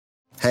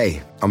Hey,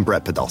 I'm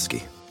Brett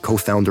Podolsky,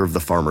 co-founder of The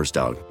Farmer's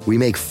Dog. We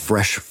make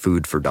fresh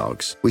food for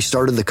dogs. We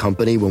started the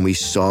company when we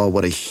saw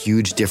what a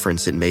huge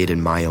difference it made in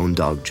my own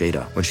dog,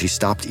 Jada, when she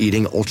stopped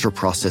eating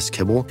ultra-processed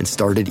kibble and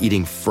started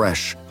eating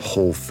fresh,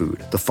 whole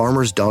food. The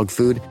Farmer's Dog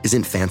food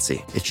isn't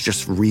fancy. It's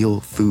just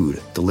real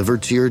food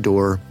delivered to your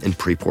door in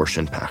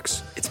pre-portioned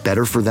packs. It's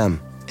better for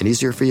them and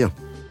easier for you.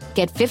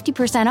 Get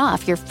 50%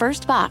 off your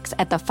first box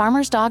at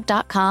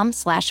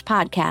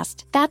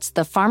thefarmersdog.com/podcast. That's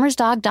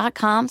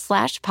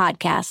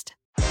thefarmersdog.com/podcast.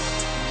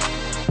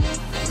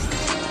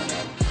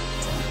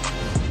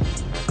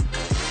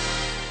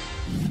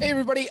 Hey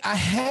everybody,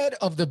 ahead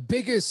of the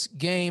biggest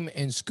game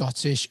in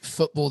Scottish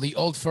football, the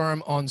Old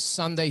Firm on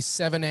Sunday,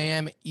 7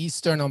 a.m.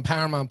 Eastern on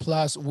Paramount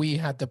Plus, we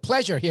had the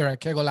pleasure here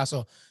at Kego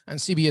Lasso and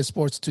CBS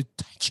Sports to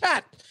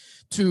chat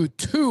to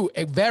two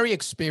very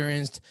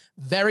experienced,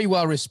 very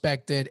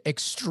well-respected,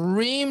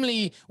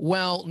 extremely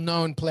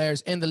well-known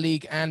players in the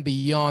league and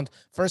beyond.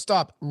 First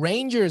up,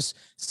 Rangers'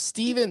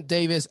 Steven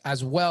Davis,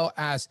 as well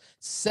as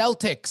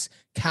Celtics'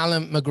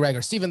 Callum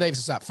McGregor. Steven Davis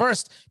is up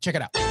first. Check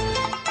it out.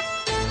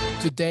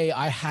 Today,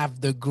 I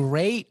have the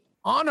great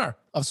honor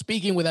of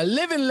speaking with a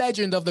living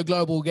legend of the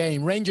global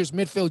game, Rangers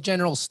midfield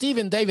general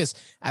Steven Davis.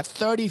 At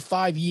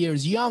 35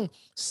 years young,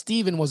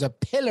 Steven was a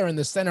pillar in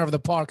the center of the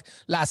park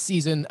last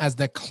season as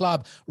the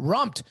club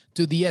romped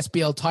to the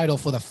SPL title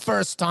for the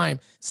first time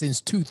since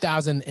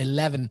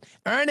 2011,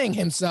 earning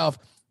himself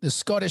the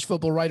Scottish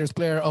Football Writers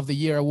Player of the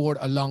Year award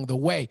along the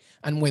way.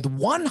 And with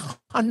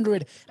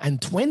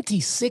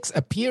 126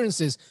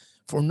 appearances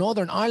for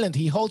Northern Ireland,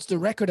 he holds the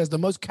record as the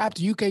most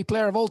capped UK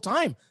player of all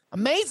time.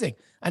 Amazing.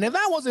 And if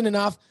that wasn't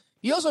enough,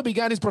 he also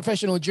began his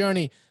professional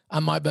journey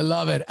at my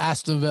beloved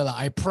Aston Villa.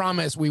 I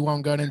promise we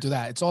won't get into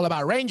that. It's all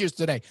about Rangers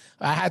today.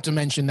 I had to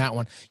mention that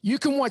one. You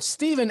can watch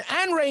Steven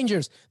and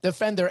Rangers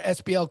defend their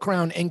SPL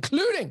crown,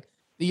 including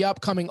the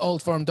upcoming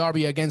Old Firm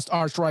derby against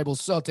arch rival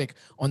Celtic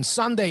on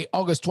Sunday,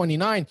 August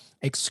 29,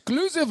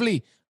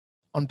 exclusively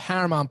on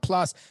Paramount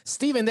Plus.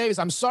 Steven Davis,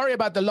 I'm sorry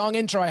about the long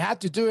intro. I had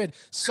to do it.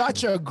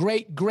 Such a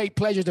great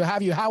pleasure to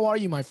have you. How are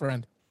you, my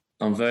friend?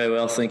 I'm very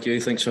well, thank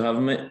you. Thanks for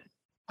having me.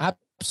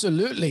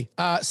 Absolutely.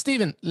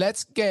 Steven,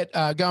 let's get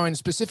going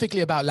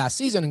specifically about last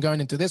season and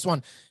going into this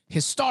one.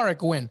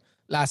 Historic win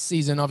last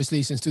season,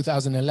 obviously, since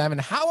 2011.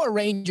 How are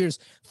Rangers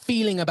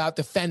feeling about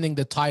defending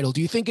the title?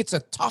 Do you think it's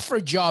a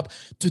tougher job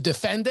to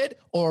defend it,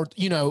 or,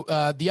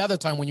 the other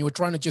time when you were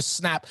trying to just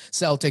snap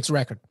Celtic's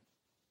record?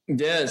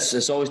 Yeah,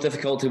 it's always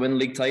difficult to win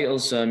league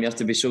titles. You have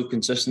to be so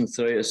consistent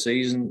throughout the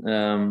season.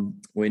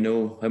 We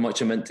know how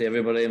much it meant to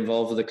everybody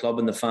involved with the club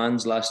and the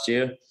fans last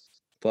year.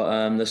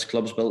 But this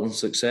club's built on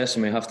success,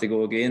 and we have to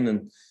go again.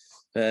 And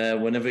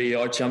whenever you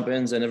are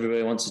champions, then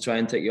everybody wants to try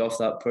and take you off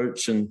that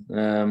perch. And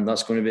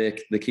that's going to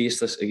be the case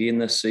this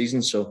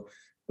season. So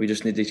we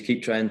just need to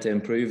keep trying to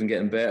improve and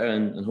getting better,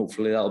 and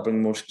hopefully that'll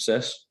bring more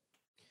success.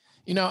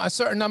 A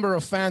certain number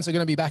of fans are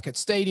going to be back at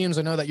stadiums.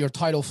 I know that your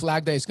title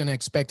flag day is going to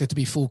expect it to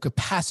be full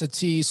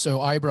capacity, so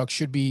Ibrox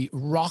should be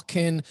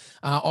rocking.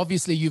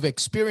 Obviously, you've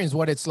experienced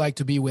what it's like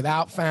to be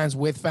without fans,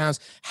 with fans.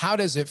 How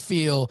does it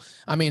feel?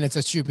 I mean, it's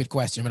a stupid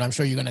question, but I'm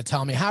sure you're going to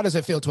tell me. How does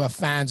it feel to have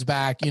fans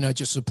back,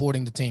 just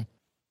supporting the team?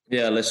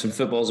 Yeah, listen,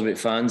 football's about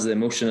fans, the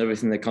emotion,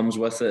 everything that comes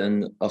with it,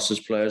 and us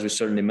as players, we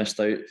certainly missed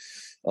out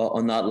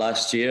on that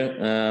last year.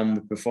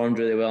 We performed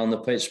really well on the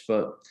pitch,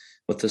 but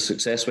with the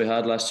success we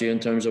had last year in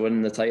terms of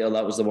winning the title,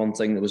 that was the one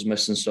thing that was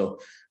missing. So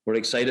we're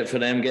excited for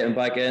them getting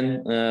back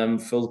in,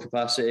 full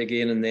capacity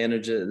again, and the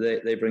energy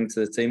that they bring to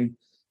the team.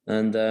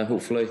 And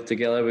hopefully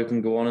together we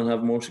can go on and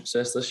have more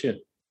success this year.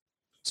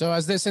 So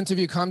as this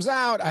interview comes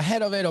out,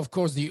 ahead of it, of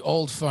course, the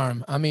Old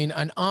Firm. I mean,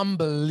 an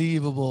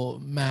unbelievable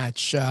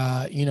match.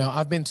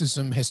 I've been to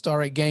some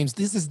historic games.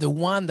 This is the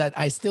one that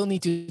I still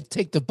need to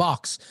tick the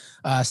box,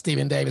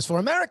 Steven Davis. For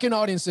American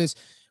audiences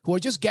who are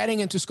just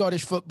getting into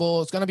Scottish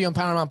football, it's going to be on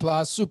Paramount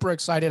Plus. Super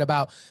excited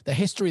about the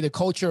history, the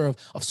culture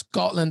of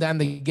Scotland and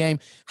the game.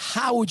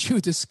 How would you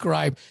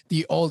describe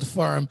the Old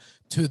Firm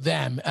to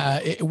them?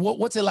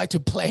 What's it like to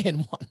play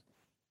in one?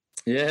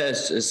 Yeah,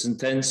 it's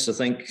intense. I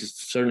think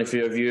certainly for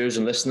your viewers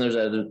and listeners,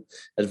 I'd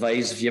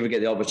advise if you ever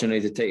get the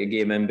opportunity to take a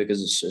game in,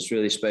 because it's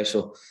really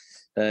special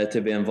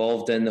to be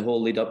involved in. The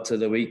whole lead up to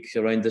the week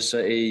around the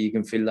city, you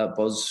can feel that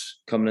buzz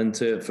coming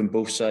into it from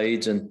both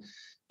sides, and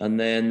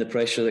then the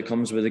pressure that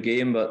comes with the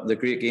game. But the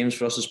great games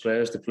for us as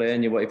players to play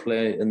in. You want to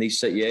play in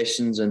these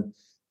situations, and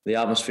the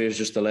atmosphere is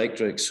just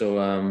electric.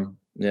 So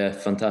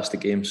fantastic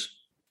games.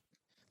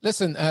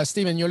 Listen,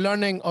 Steven, you're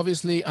learning,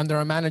 obviously, under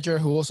a manager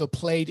who also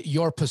played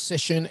your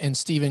position in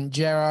Steven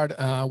Gerrard,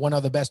 one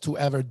of the best to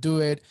ever do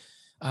it.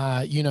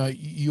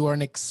 You are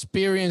an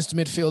experienced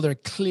midfielder,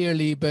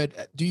 clearly,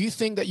 but do you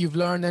think that you've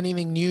learned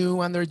anything new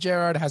under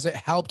Gerrard? Has it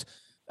helped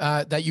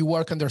that you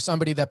work under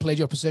somebody that played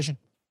your position?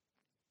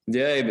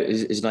 Yeah,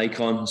 he's an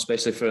icon,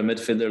 especially for a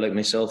midfielder like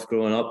myself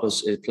growing up,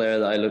 as a player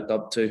that I looked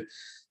up to.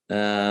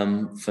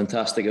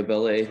 Fantastic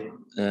ability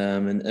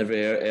in every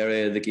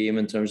area of the game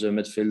in terms of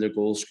midfielder,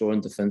 goal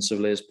scoring,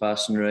 defensively, his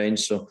passing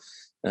range. So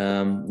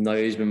now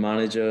he's been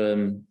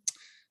manager,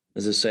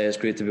 as I say, it's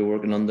great to be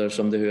working under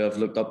somebody who I've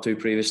looked up to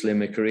previously in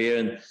my career.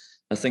 And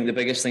I think the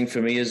biggest thing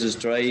for me is his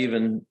drive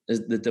and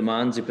the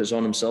demands he puts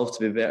on himself to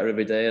be better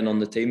every day and on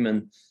the team.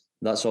 And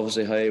that's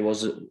obviously how he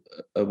was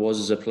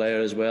as a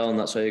player as well. And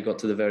that's how he got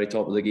to the very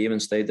top of the game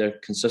and stayed there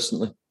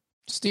consistently.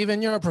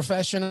 Stephen, you're a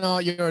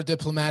professional, you're a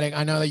diplomatic.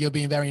 I know that you're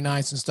being very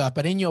nice and stuff,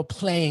 but in your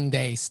playing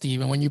days,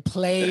 Stephen, when you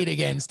played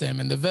against him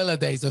in the Villa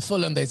days, the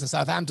Fulham days, the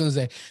Southampton's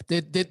days,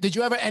 did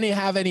you ever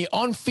have any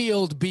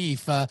on-field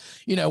beef?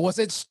 Was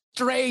it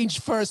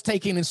strange first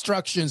taking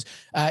instructions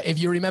if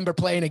you remember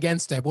playing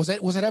against him? Was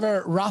it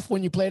ever rough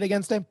when you played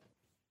against him?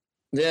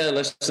 Yeah,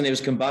 listen, he was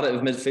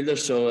combative midfielder,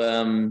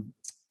 so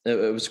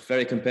it was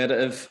very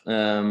competitive.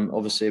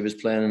 Obviously, he was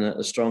playing in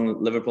a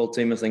strong Liverpool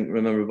team. I think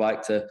remember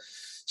back to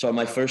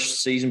my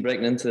first season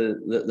breaking into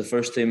the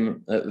first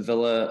team at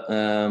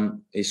Villa.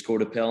 He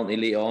scored a penalty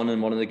late on in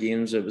one of the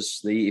games. It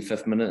was the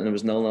 85th minute and it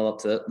was 0-0 up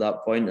to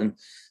that point. And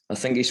I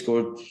think he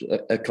scored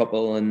a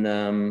couple in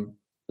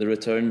the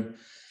return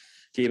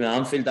game at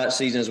Anfield that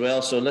season as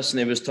well. So listen,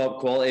 he was top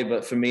quality,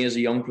 but for me as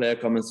a young player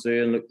coming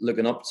through and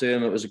looking up to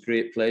him, it was a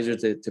great pleasure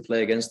to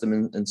play against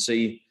him and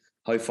see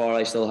how far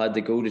I still had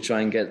to go to try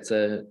and get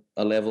to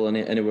a level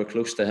anywhere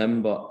close to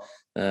him. But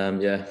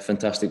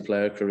fantastic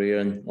player career,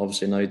 and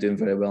obviously now doing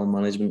very well in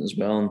management as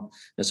well, and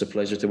it's a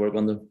pleasure to work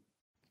under.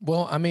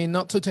 Well, I mean,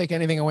 not to take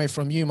anything away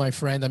from you, my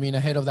friend. I mean,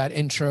 ahead of that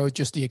intro,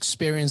 just the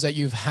experience that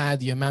you've had,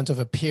 the amount of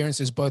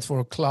appearances, both for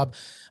a club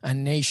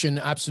and nation,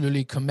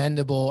 absolutely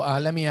commendable.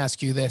 Let me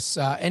ask you this.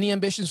 Any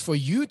ambitions for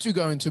you to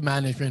go into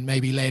management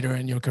maybe later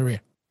in your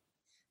career?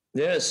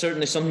 Yeah, it's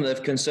certainly something that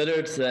I've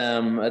considered.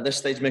 At this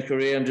stage of my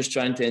career, I'm just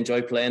trying to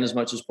enjoy playing as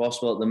much as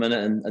possible at the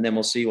minute, and then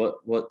we'll see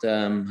what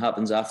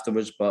happens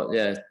afterwards. But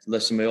yeah,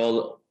 listen, we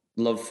all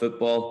love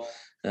football.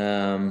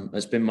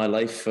 It's been my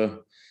life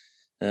for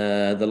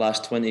the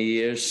last 20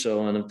 years,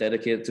 and I'm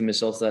dedicated to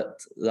myself that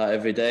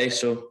every day.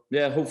 So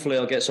yeah, hopefully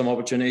I'll get some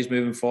opportunities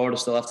moving forward. I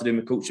still have to do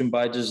my coaching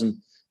badges, and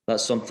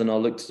that's something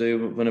I'll look to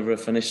do whenever I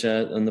finish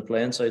on the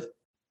playing side.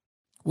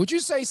 Would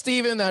you say,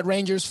 Stephen, that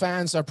Rangers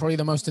fans are probably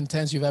the most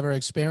intense you've ever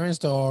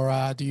experienced?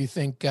 Or do you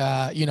think,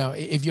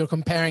 if you're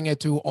comparing it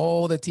to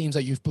all the teams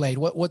that you've played,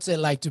 what's it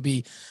like to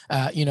be,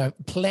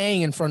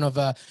 playing in front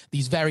of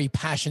these very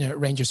passionate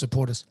Rangers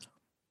supporters?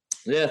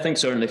 Yeah, I think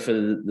certainly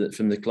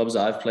from the clubs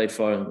that I've played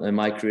for in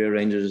my career,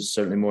 Rangers is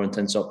certainly more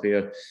intense up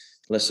here.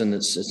 Listen,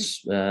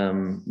 it's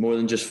more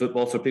than just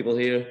football for people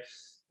here.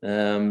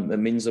 It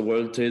means the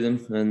world to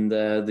them, and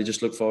they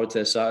just look forward to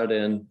a Saturday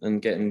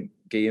and getting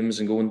games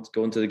and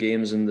going to the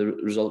games, and the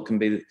result can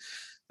be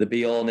the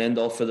be all and end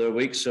all for their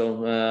week.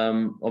 So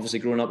obviously,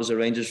 growing up as a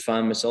Rangers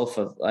fan myself,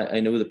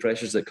 I know the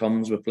pressures that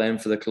comes with playing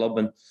for the club,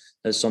 and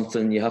it's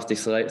something you have to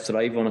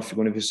thrive on if you're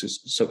going to be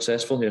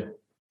successful here.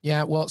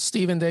 Yeah, well,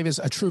 Stephen Davis,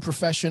 a true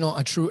professional,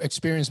 a true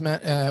experienced man,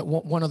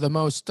 one of the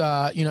most,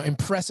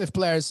 impressive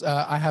players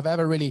I have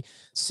ever really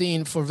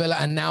seen for Villa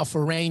and now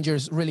for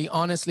Rangers. Really,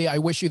 honestly, I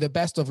wish you the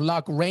best of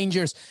luck.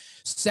 Rangers,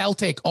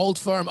 Celtic, Old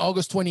Firm,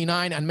 August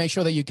 29, and make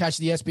sure that you catch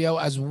the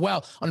SBO as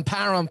well on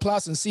Paramount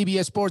Plus and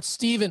CBS Sports.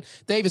 Stephen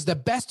Davis, the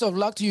best of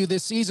luck to you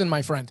this season,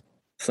 my friend.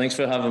 Thanks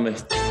for having me.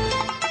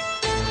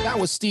 That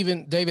was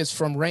Stephen Davis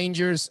from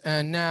Rangers.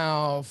 And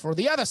now for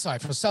the other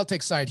side, for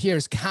Celtic side,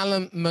 here's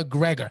Callum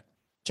McGregor.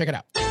 Check it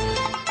out.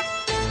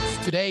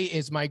 Today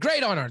is my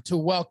great honor to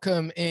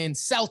welcome in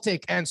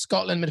Celtic and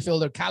Scotland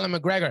midfielder Callum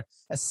McGregor,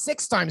 a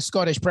six-time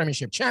Scottish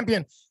Premiership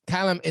champion.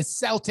 Callum is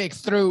Celtic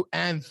through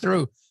and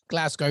through.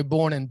 Glasgow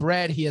born and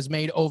bred. He has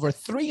made over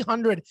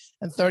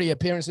 330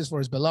 appearances for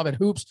his beloved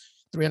Hoops,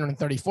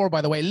 334,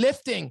 by the way,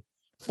 lifting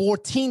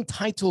 14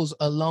 titles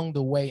along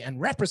the way, and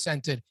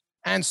represented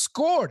and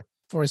scored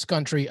for his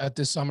country at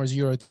this summer's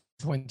Euro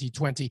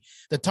 2020,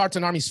 the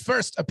Tartan Army's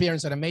first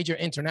appearance at a major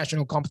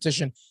international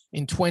competition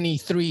in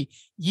 23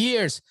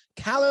 years.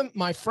 Callum,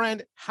 my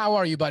friend, how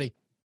are you, buddy?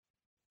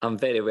 I'm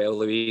very well,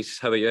 Louise.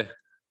 How are you?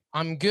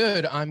 I'm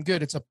good.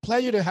 It's a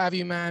pleasure to have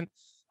you, man.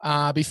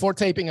 Before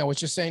taping, I was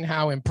just saying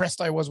how impressed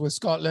I was with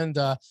Scotland.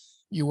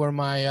 You were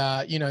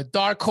my,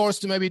 dark horse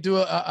to maybe do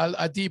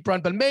a deep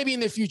run, but maybe in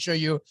the future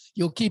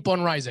you'll keep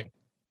on rising.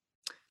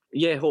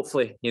 Yeah,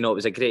 hopefully. It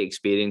was a great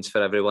experience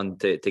for everyone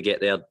to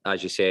get there,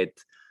 as you said,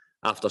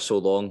 after so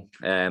long,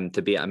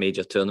 to be at a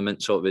major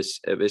tournament. So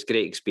it was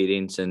great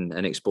experience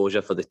and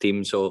exposure for the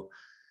team. So,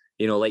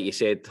 like you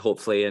said,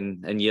 hopefully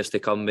in years to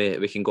come,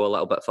 we can go a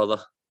little bit further.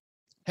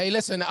 Hey,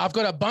 listen, I've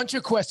got a bunch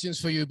of questions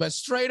for you, but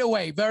straight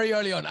away, very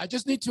early on, I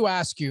just need to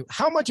ask you,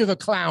 how much of a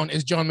clown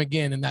is John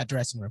McGinn in that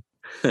dressing room?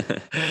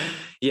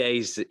 Yeah,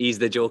 he's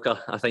the Joker.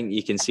 I think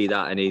you can see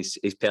that in his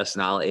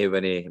personality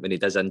when he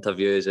does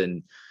interviews,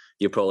 and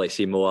you'll probably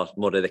see more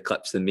of the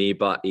clips than me,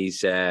 but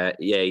he's a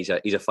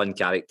fun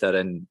character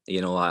and,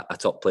 a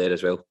top player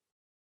as well.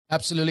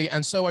 Absolutely.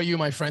 And so are you,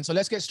 my friend. So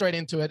let's get straight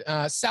into it.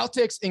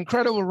 Celtic's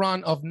incredible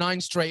run of 9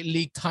 straight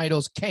league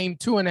titles came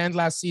to an end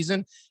last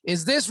season.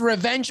 Is this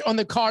revenge on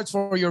the cards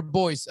for your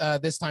boys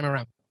this time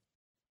around?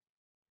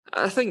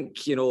 I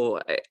think, you know,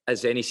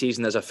 as any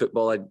season as a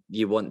footballer,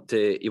 you want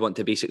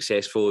to be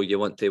successful. You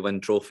want to win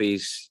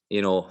trophies.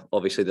 You know,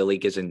 obviously the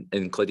league is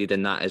included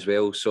in that as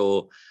well.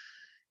 So,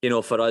 you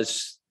know, for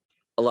us,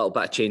 a little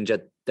bit of change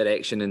of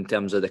direction in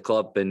terms of the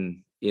club,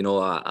 and you know,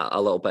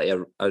 a little bit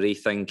of a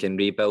rethink and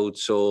rebuild.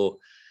 So,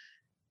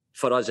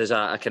 for us as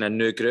a kind of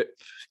new group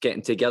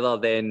getting together,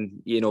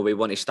 then you know we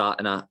want to start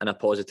in a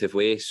positive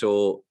way.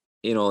 So,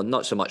 you know,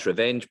 not so much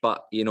revenge,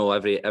 but you know,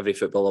 every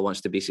footballer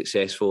wants to be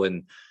successful,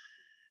 and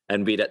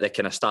we're at the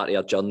kind of start of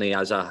our journey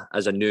as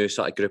a new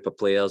sort of group of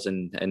players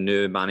and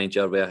new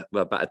manager. We're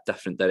a bit of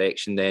different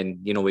direction. Then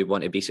you know we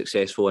want to be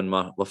successful in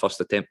our first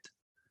attempt.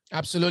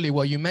 Absolutely.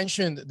 Well, you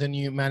mentioned the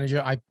new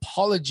manager.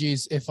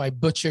 Apologies if I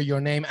butcher your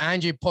name.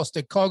 Ange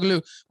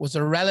Postecoglou was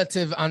a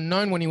relative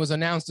unknown when he was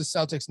announced as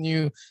Celtic's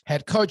new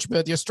head coach,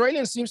 but the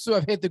Australian seems to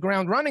have hit the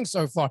ground running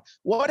so far.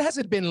 What has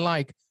it been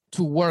like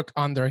to work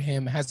under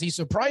him? Has he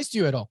surprised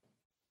you at all?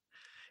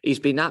 He's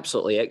been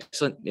absolutely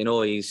excellent. You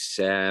know, he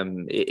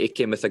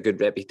came with a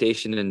good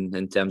reputation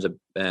in terms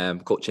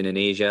of coaching in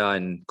Asia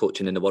and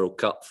coaching in the World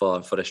Cup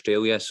for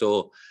Australia.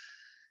 So,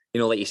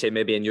 you know, like you say,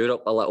 maybe in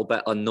Europe a little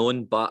bit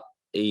unknown, but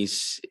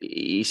he's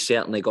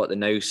certainly got the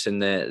nous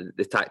and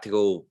the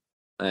tactical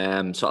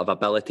sort of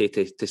ability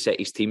to set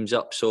his teams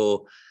up.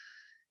 So,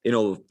 you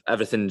know,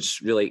 everything's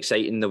really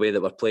exciting the way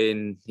that we're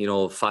playing. You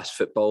know, fast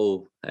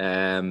football,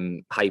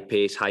 high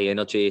pace, high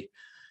energy.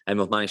 And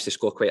we've managed to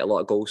score quite a lot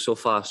of goals so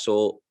far.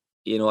 So,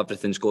 you know,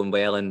 everything's going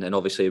well. And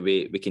obviously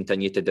we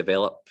continue to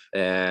develop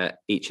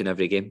each and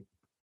every game.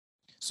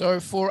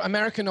 So for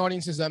American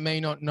audiences that may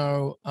not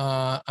know,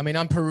 I mean,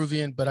 I'm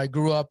Peruvian, but I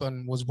grew up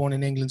and was born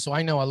in England. So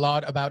I know a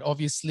lot about,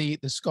 obviously,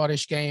 the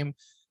Scottish game.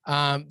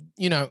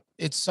 You know,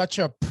 it's such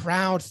a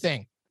proud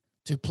thing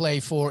to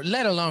play for,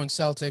 let alone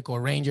Celtic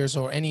or Rangers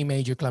or any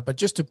major club, but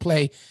just to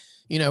play,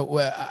 you know,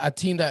 a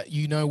team that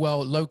you know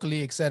well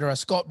locally, etc.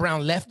 Scott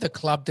Brown left the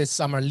club this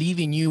summer,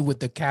 leaving you with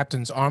the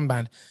captain's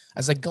armband.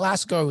 As a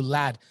Glasgow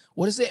lad,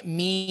 what does it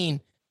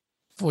mean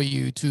for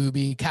you to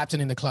be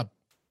captain in the club?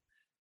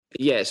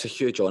 Yeah, it's a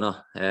huge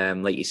honour.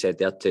 Like you said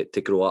there,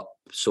 to grow up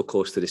so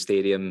close to the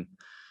stadium.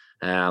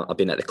 I've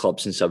been at the club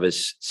since I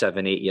was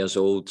 7-8 years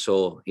old,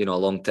 so you know, a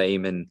long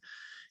time, and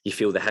you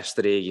feel the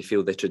history, you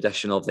feel the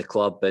tradition of the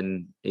club,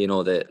 and you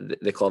know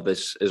the club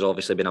has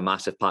obviously been a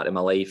massive part of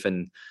my life,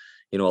 and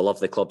you know I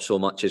love the club so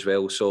much as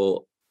well.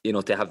 So you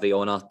know, to have the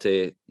honour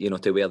to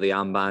wear the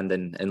armband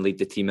and lead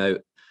the team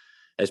out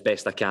as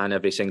best I can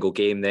every single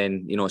game,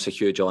 then you know it's a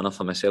huge honour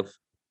for myself.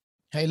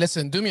 Hey,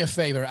 listen, do me a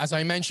favor. As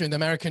I mentioned,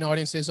 American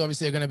audiences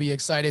obviously are going to be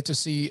excited to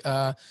see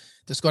the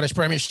Scottish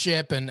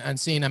Premiership and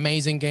seeing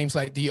amazing games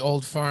like the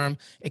Old Firm.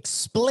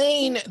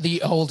 Explain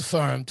the Old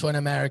Firm to an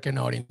American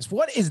audience.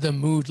 What is the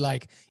mood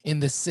like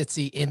in the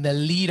city in the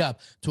lead up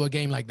to a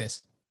game like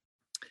this?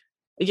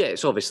 Yeah,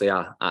 it's obviously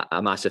a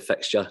massive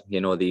fixture.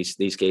 You know,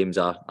 these games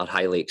are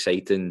highly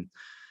exciting.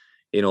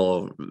 You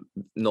know,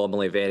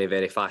 normally very,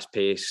 very fast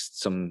paced,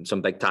 some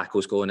big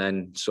tackles going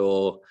in.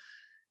 So,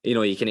 you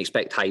know, you can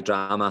expect high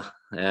drama.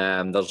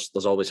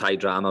 There's always high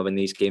drama when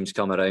these games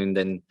come around,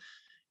 and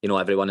you know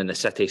everyone in the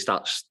city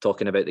starts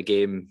talking about the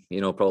game. You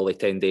know, probably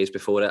 10 days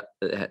before it.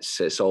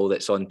 It's all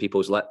that's on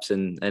people's lips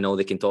and all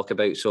they can talk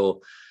about.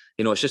 So,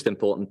 you know, it's just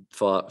important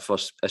for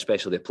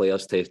especially the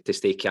players to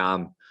stay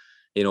calm.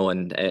 You know,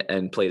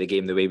 and play the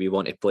game the way we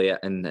want to play it,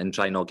 and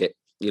try not get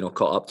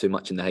caught up too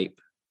much in the hype.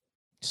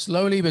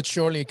 Slowly but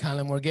surely,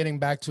 Callum, we're getting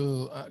back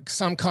to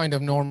some kind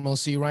of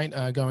normalcy,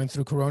 right? Going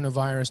through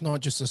coronavirus, not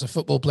just as a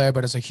football player,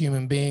 but as a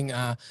human being.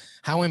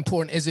 How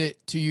important is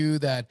it to you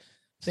that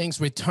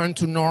things return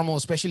to normal,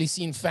 especially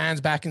seeing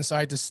fans back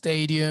inside the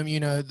stadium?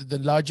 You know, the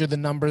larger the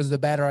numbers, the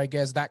better, I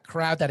guess. That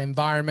crowd, that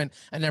environment,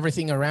 and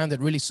everything around it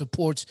really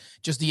supports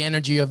just the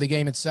energy of the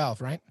game itself,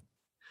 right?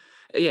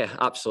 Yeah,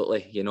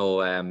 absolutely. You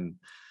know,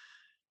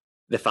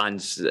 the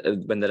fans,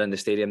 when they're in the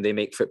stadium, they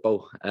make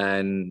football.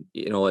 And,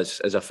 you know,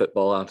 as a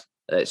footballer,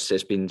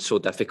 it's been so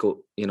difficult,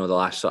 you know, the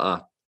last sort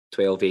of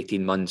 12,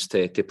 18 months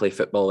to play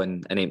football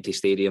in empty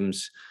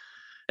stadiums.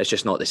 It's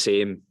just not the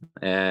same.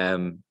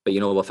 But,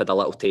 you know, we've had a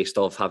little taste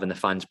of having the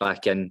fans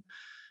back in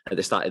at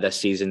the start of this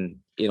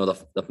season. You know,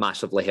 they've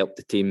massively helped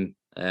the team,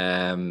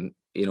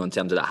 you know, in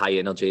terms of that high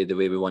energy, the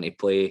way we want to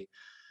play,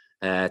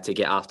 to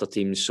get after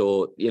teams.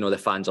 So, you know, the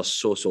fans are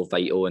so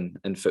vital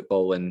in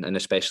football, and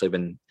especially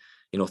when,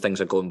 you know,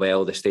 things are going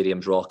well, the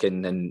stadium's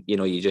rocking, and, you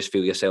know, you just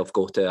feel yourself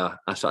go to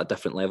a sort of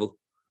different level.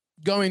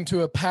 Going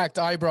to a packed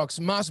Ibrox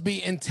must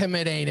be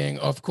intimidating,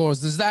 of course.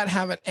 Does that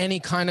have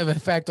any kind of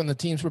effect on the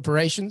team's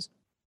preparations?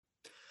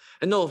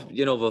 And no,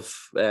 you know, we've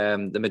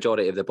the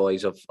majority of the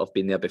boys have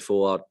been there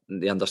before.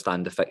 They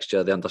understand the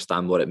fixture, they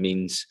understand what it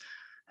means.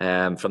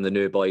 From the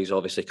new boys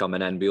obviously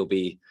coming in, we'll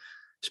be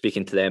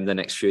speaking to them the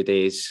next few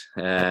days,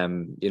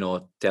 you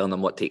know, telling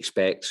them what to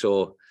expect.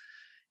 So,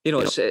 you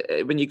know, it's,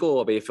 when you go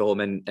away from home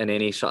in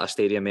any sort of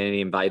stadium, in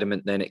any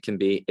environment, then it can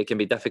be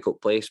a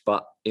difficult place.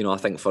 But, you know, I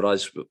think for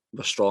us,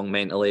 we're strong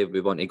mentally.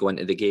 We want to go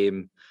into the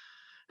game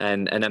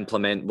and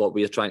implement what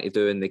we're trying to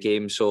do in the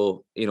game.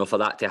 So, for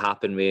that to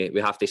happen, we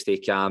have to stay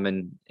calm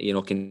and,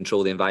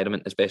 control the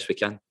environment as best we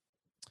can.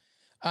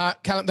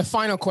 Callum, the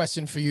final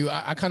question for you.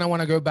 I kind of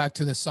want to go back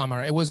to the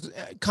summer. It was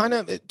kind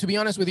of, to be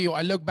honest with you,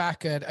 I look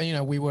back at,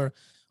 we were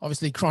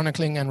obviously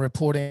chronicling and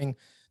reporting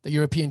the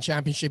European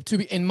Championship to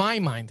be, in my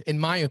mind, in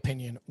my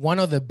opinion, one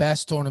of the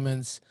best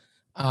tournaments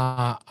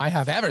I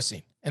have ever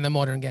seen in the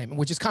modern game,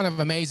 which is kind of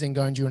amazing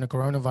going during the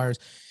coronavirus,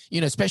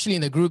 especially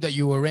in the group that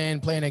you were in,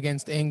 playing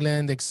against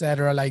England,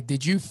 etc. Like,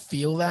 did you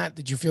feel that?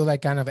 Did you feel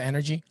that kind of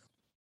energy?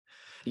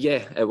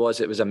 Yeah, it was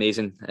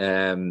amazing.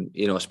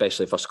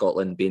 Especially for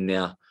Scotland being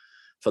there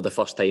for the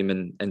first time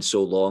in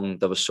so long.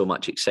 There was so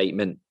much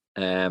excitement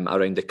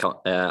around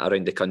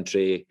the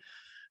country,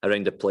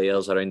 around the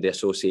players, around the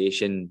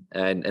association,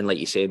 and like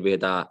you said, we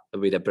had a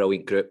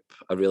brilliant group,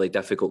 a really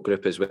difficult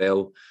group as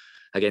well,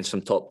 against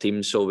some top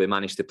teams. So we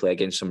managed to play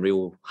against some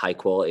real high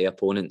quality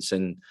opponents,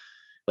 and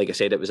like I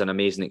said, it was an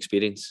amazing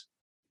experience.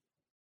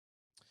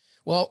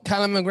 Well,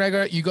 Callum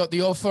McGregor, you got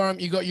the Old Firm,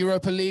 you got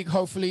Europa League.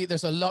 Hopefully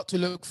there's a lot to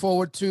look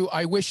forward to.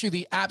 I wish you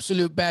the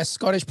absolute best.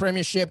 Scottish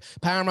Premiership,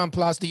 Paramount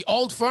Plus, the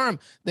Old Firm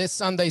this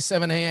Sunday,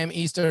 7 a.m.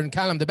 Eastern.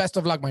 Callum, the best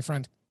of luck, my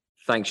friend.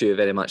 Thank you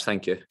very much.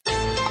 Thank you.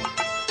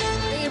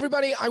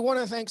 Everybody, I want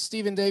to thank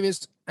Stephen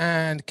Davis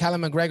and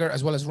Callum McGregor,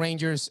 as well as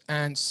Rangers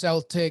and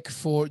Celtic,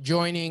 for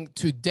joining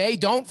today.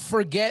 Don't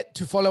forget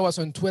to follow us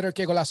on Twitter,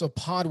 Que Golazo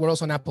Pod. We're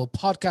also on Apple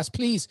Podcasts.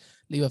 Please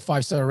leave a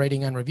 5-star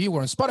rating and review.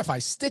 We're on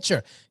Spotify,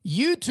 Stitcher,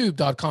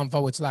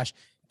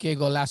 youtube.com/Que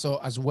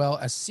Golazo, as well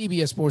as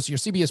CBS Sports, your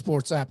CBS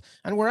Sports app,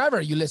 and wherever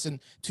you listen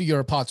to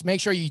your pods.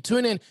 Make sure you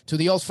tune in to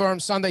the Old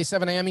Firm Sunday,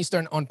 7 a.m.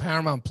 Eastern on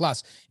Paramount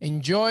Plus.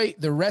 Enjoy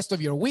the rest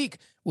of your week.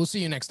 We'll see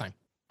you next time.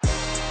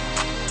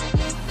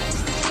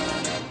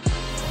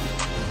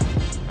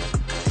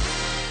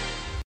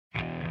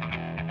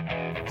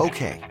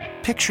 Okay,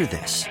 picture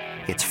this.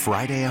 It's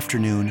Friday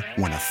afternoon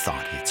when a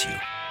thought hits you.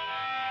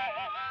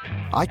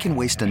 I can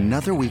waste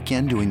another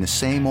weekend doing the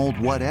same old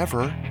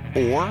whatever,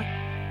 or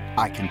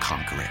I can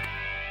conquer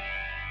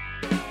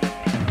it.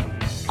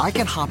 I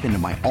can hop into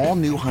my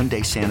all-new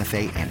Hyundai Santa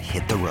Fe and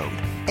hit the road.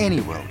 Any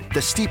road.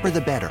 The steeper,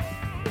 the better.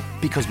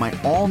 Because my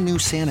all-new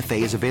Santa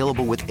Fe is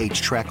available with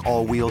H-Track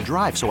all-wheel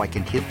drive, so I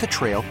can hit the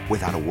trail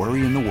without a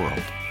worry in the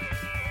world.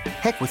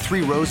 Heck, with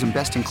 3 rows and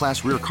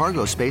best-in-class rear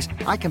cargo space,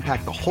 I can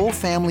pack the whole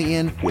family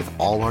in with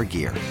all our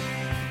gear.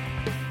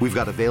 We've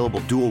got available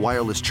dual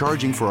wireless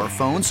charging for our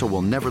phones, so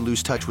we'll never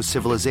lose touch with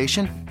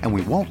civilization, and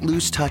we won't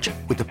lose touch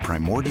with the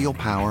primordial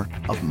power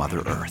of Mother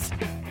Earth.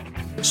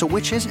 So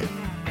which is it?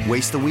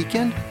 Waste the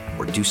weekend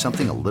or do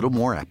something a little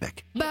more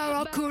epic?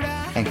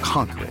 And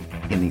conquer it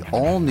in the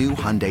all-new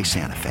Hyundai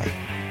Santa Fe.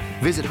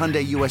 Visit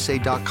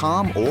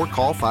HyundaiUSA.com or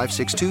call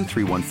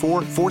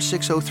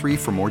 562-314-4603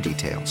 for more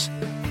details.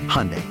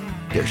 Hyundai,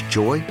 there's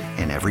joy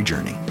in every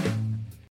journey.